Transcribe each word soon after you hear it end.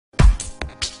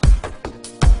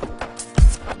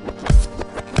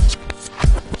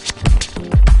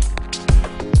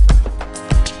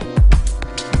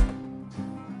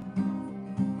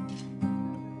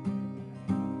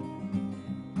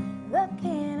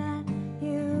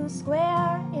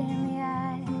square in the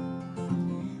eye,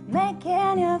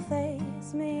 making you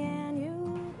face me and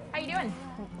you. How you doing?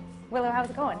 Willow, how's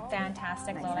it going?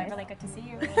 Fantastic, Nice, Lola. nice. Really good to see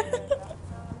you.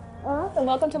 And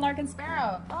welcome to Lark and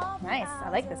Sparrow. Nice. I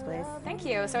like this place. Thank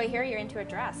you. So I hear you're into a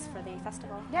dress for the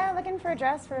festival. Yeah, looking for a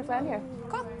dress for Rifflandia.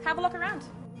 Cool. Have a look around.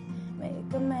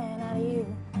 Make a man out of you.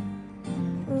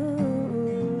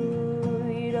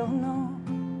 Ooh, you don't know.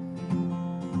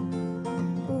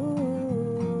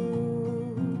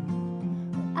 Ooh,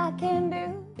 what I can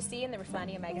do. You see in the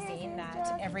Rifflandia magazine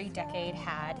that every decade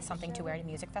had something to wear to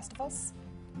music festivals.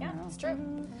 Yeah, it's true.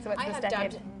 So what's I this have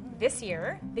decade? dubbed this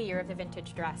year the year of the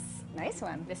vintage dress. Nice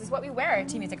one. This is what we wear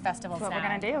to music festivals That's what now. we're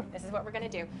gonna do. This is what we're gonna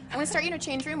do. I'm gonna start you in a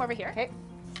change room over here. Okay.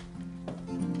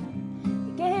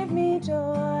 You gave me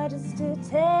joy just to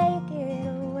take it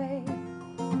away.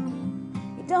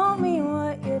 You don't mean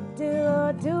what you do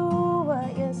or do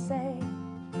what you say.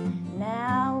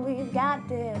 Now we've got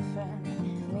different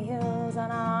meals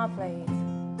on our plates.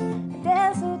 A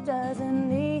desert doesn't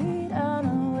need an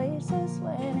oasis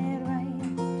when it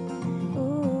rains.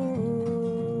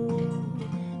 Ooh,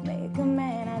 make a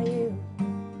man out of you.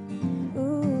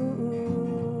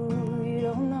 Ooh, you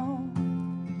don't know.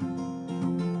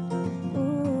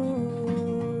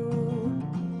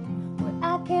 What I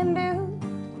can do.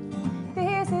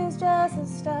 This is just the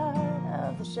start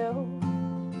of the show.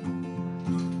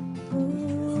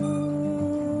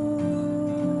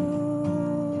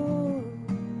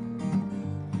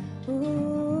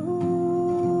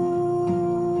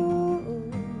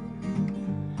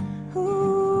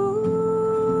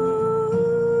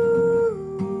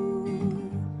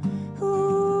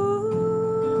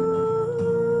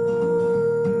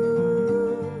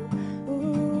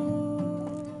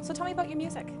 So tell me about your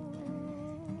music.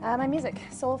 My music,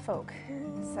 soul folk.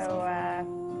 So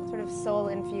sort of soul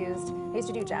infused. I used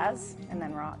to do jazz and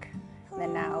then rock. And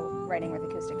then now writing with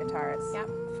acoustic guitar, it's Yep.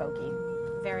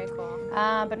 folky. Very cool.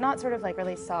 But not sort of like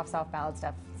really soft ballad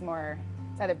stuff. It's more,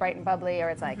 it's either bright and bubbly or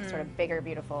it's like sort of bigger,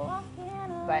 beautiful.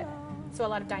 But So a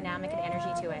lot of dynamic and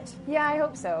energy to it. yeah, I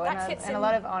hope so. That And fits a in.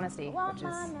 lot of honesty, which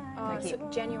is Oh, keep, so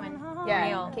genuine, yeah,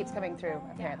 real. it keeps coming through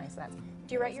apparently. So that's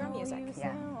Do you write your own music?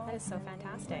 yeah. That is so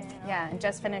fantastic. Yeah, and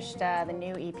just finished the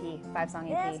new EP, 5-song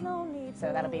EP.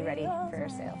 So that'll be ready for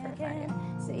sale for Friday.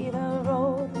 See the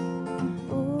road.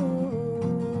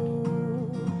 Ooh,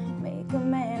 make a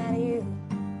man out of you.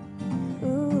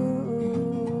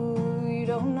 Ooh, you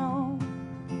don't know.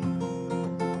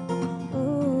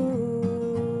 Ooh,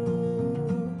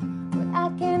 what I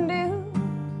can do.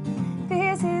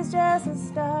 This is just the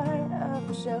start of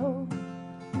the show.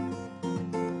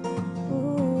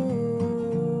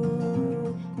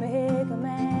 Ooh, make a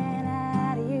man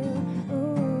out of you.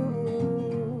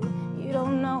 Ooh, you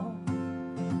don't know.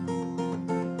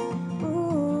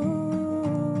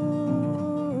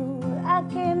 Ooh, what I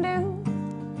can do.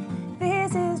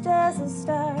 This is just the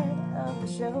start of the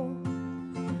show.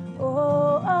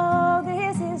 Oh,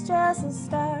 this is just the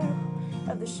start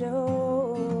of the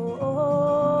show.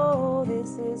 Oh,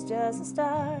 this is just the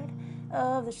start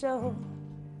of the show.